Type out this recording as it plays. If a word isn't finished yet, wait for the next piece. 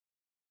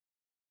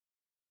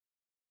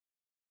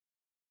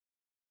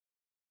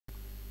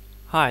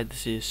Hi,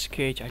 this is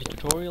KHIT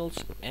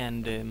Tutorials,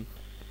 and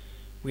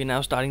we're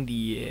now starting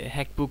the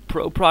HackBook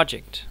Pro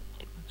project.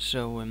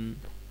 So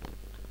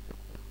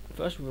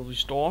first we will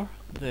restore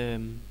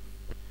the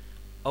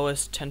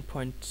OS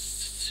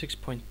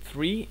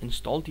 10.6.3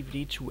 install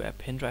DVD to a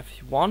pen drive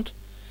if you want.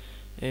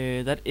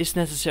 That is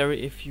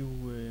necessary if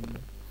you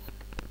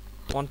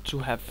want to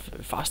have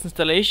fast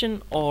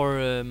installation,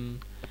 or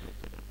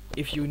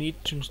if you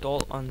need to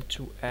install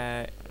onto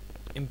a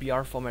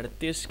MBR formatted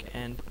disk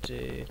and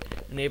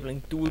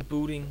enabling dual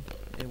booting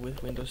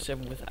with Windows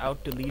 7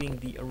 without deleting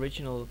the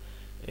original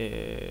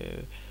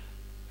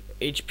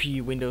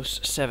HP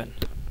Windows 7.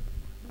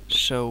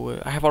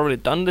 So I have already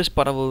done this,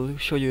 but I will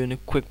show you in a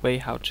quick way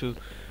how to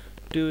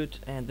do it.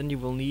 And then you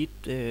will need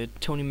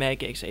Tony Mac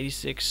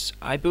x86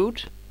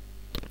 iBoot.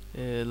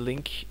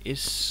 Link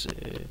is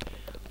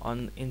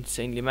on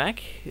Insanely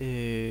Mac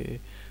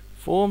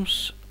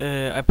forums.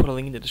 I put a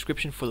link in the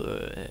description for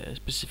the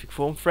specific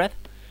forum thread.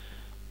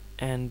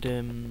 And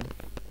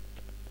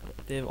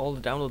all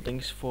the download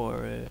links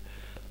for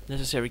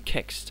necessary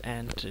text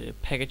and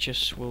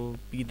packages will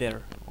be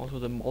there. Also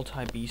the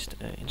multi-beast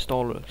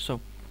installer.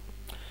 So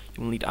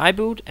you will need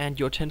iBoot and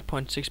your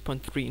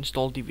 10.6.3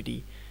 install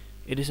DVD.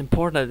 It is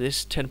important that it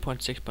is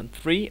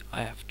 10.6.3.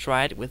 I have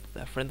tried with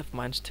a friend of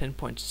mine's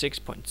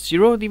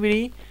 10.6.0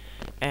 DVD,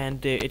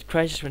 and it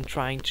crashes when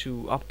trying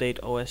to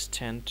update OS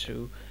 10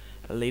 to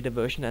a later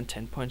version than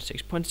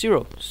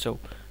 10.6.0. So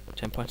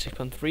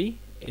 10.6.3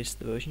 is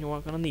the version you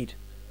are gonna need.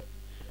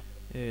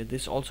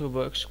 This also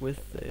works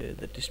with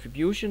the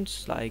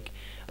distributions like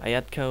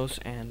Ayatco's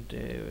and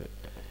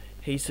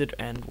Hazard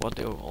and what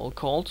they're all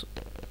called.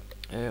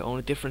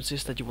 Only difference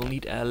is that you will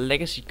need a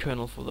legacy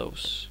kernel for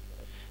those,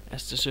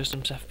 as the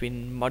systems have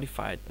been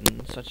modified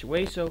in such a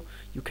way so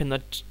you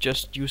cannot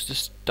just use the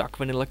stock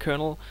vanilla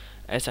kernel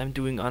as I'm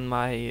doing on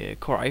my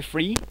Core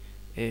i3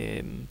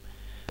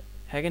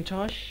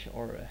 Hackintosh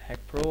or Hack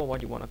Pro, or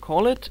what you want to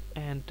call it,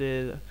 and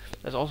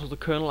that's also the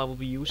kernel I will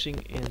be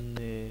using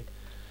in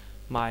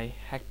my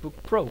HackBook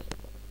Pro.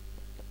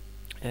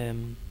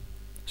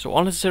 So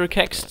all necessary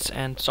texts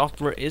and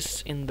software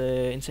is in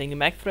the Insanely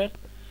Mac thread,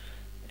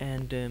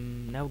 and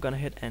now we're gonna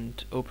head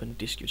and open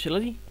Disk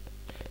Utility,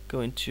 go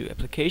into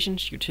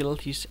Applications,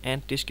 Utilities,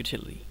 and Disk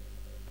Utility.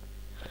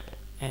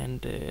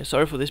 And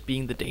sorry for this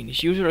being the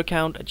Danish user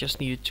account, I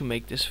just needed to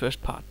make this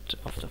first part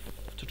of the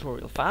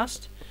tutorial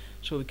fast,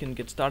 so we can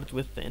get started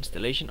with the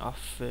installation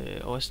of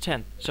OS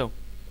 10. So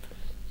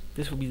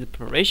this will be the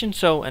preparation.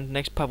 So, and the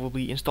next part will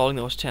be installing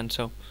OS 10.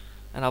 So,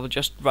 and I will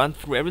just run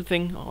through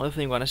everything. Only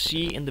thing you're gonna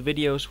see in the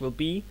videos will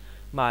be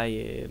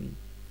my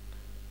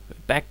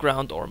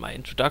background or my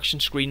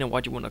introduction screen, or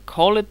what you wanna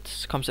call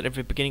it. It comes at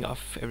every beginning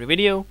of every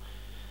video,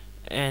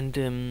 and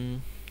the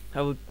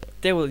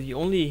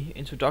only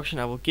introduction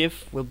I will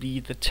give will be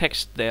the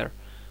text there,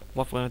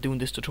 what we're gonna do in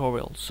this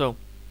tutorial. So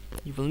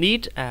you will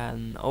need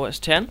an OS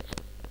 10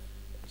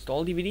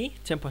 install DVD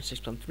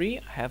 10.6.3.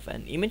 I have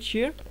an image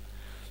here.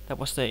 That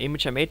was the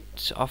image I made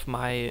of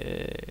my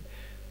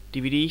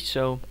DVD,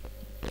 so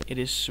it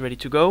is ready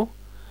to go.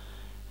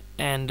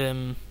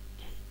 And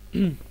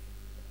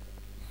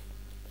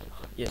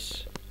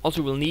yes,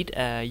 also we'll need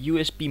a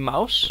USB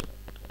mouse.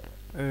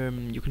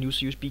 You can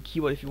use a USB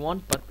keyboard if you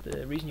want, but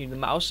the reason you need the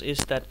mouse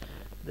is that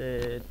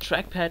the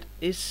trackpad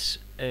is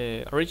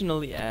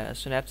originally a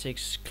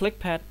Synaptics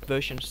ClickPad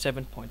version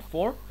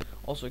 7.4,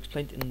 also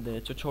explained in the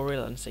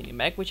tutorial on Insanely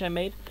Mac which I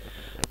made.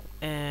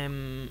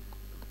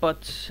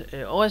 But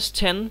OS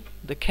 10,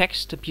 the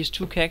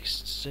PS2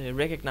 CAX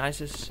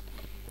recognizes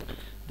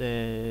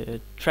the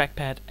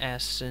trackpad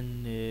as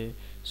an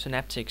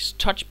Synaptics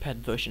touchpad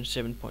version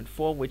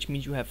 7.4, which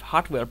means you have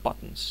hardware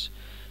buttons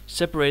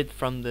separated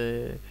from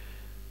the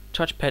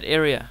touchpad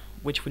area,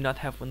 which we not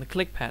have on the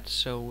ClickPad.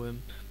 So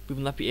we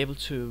will not be able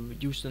to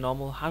use the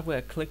normal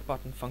hardware click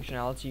button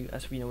functionality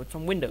as we know it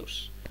from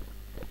Windows.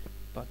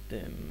 But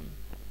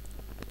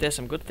there's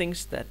some good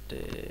things that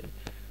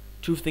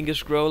two finger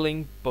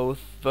scrolling, both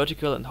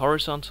vertical and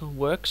horizontal,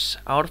 works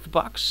out of the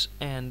box.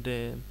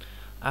 And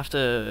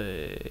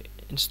after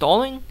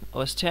installing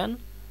OS 10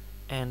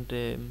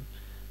 and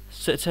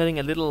setting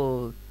a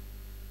little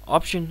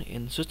option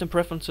in system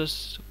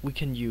preferences, we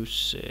can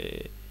use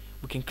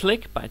we can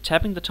click by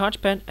tapping the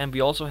touchpad, and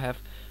we also have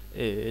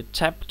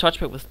tap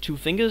touchpad with two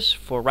fingers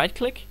for right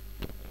click.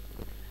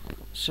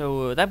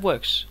 So that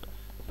works.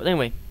 But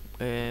anyway,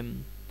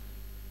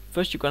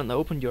 first you're gonna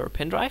open your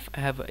pen drive.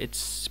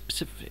 It's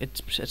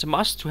a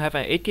must to have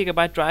an 8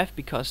 GB drive,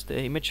 because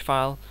the image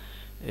file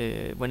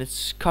when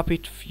it's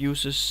copied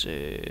uses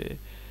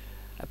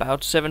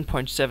about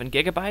 7.7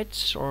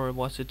 gigabytes, or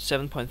was it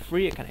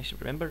 7.3? I can't actually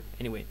remember.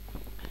 Anyway,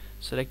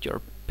 select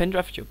your pen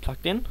drive you're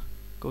plugged in,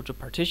 go to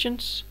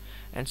partitions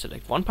and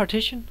select one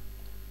partition,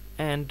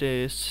 and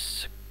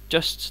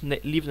just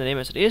leave the name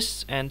as it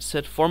is and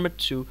set format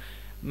to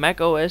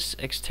macOS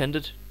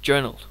Extended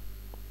Journal.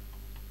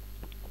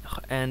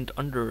 And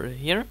under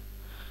here,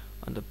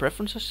 under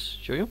preferences,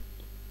 show you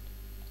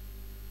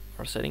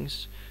our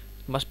settings,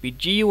 it must be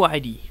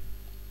GUID.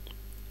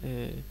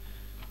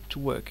 to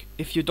work.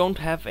 If you don't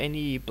have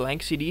any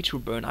blank CD to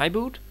burn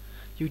iBoot,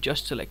 you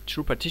just select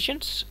two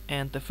partitions,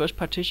 and the first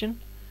partition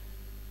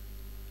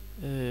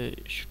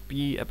should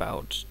be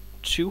about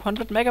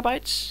 200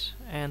 megabytes,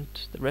 and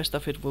the rest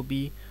of it will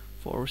be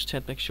for OS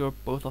 10. Make sure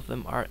both of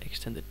them are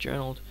extended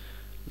journaled.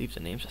 Leave the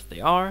names as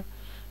they are,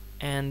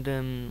 and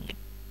on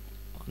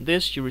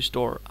this you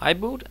restore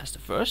iBoot as the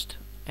first,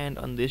 and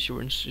on this you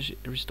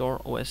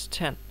restore OS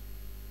 10.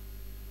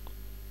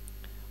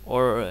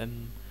 Or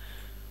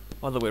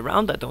other way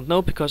around, I don't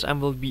know, because I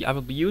will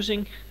be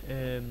using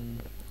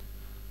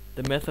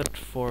the method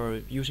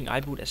for using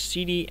iBoot as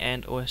CD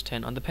and OS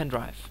 10 on the pen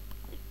drive,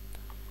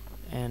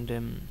 and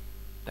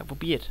that will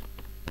be it.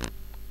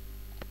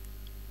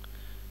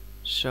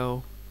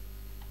 So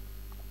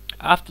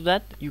after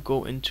that, you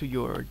go into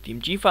your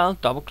DMG file,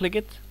 double click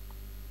it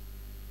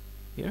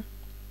here,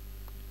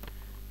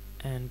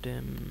 and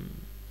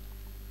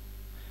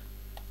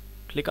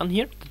click on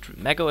here,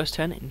 the Mac OS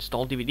 10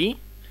 install DVD,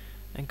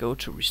 and go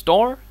to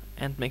restore,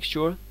 and make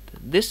sure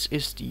that this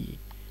is the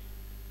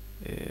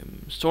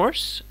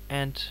source,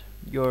 and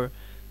your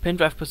pen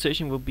drive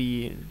position will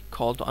be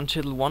called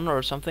untitled 1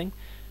 or something.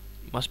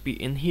 Must be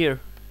in here,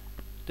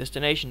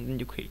 destination. Then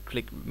you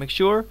click, make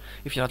sure,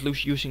 if you're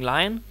not using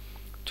Lion,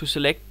 to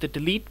select the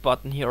delete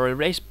button here or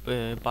erase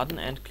button,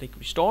 and click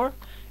restore,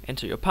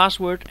 enter your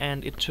password,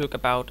 and it took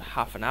about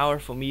half an hour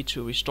for me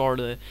to restore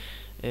the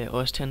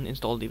OS 10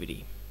 install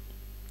DVD.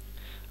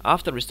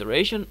 After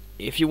restoration,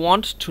 if you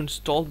want to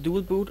install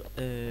dual boot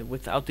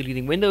without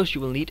deleting Windows,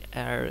 you will need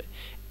some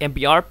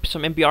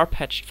MBR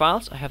patched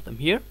files. I have them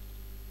here.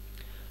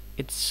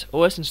 It's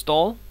OS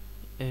install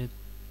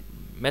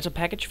meta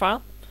package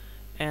file,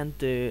 and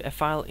a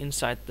file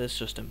inside the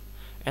system,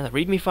 and a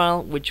README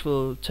file which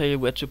will tell you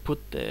where to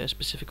put the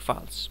specific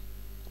files.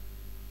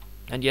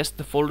 And yes,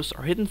 the folders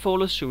are hidden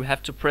folders, so you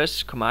have to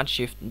press Command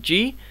Shift and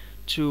G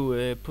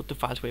to put the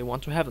files where you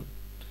want to have them.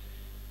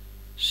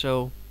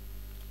 So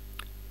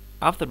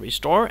after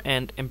restore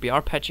and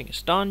MBR patching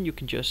is done, you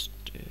can just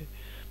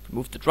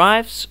remove the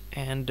drives,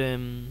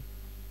 and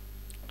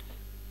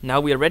now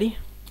we are ready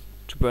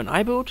to burn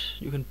iBoot.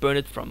 You can burn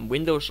it from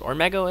Windows or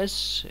Mac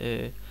OS,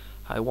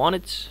 how you want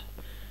it.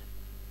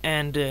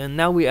 And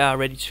now we are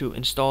ready to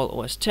install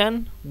OS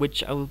 10,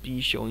 which I will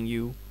be showing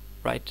you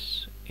right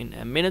in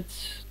a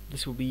minute.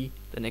 This will be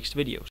the next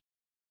videos.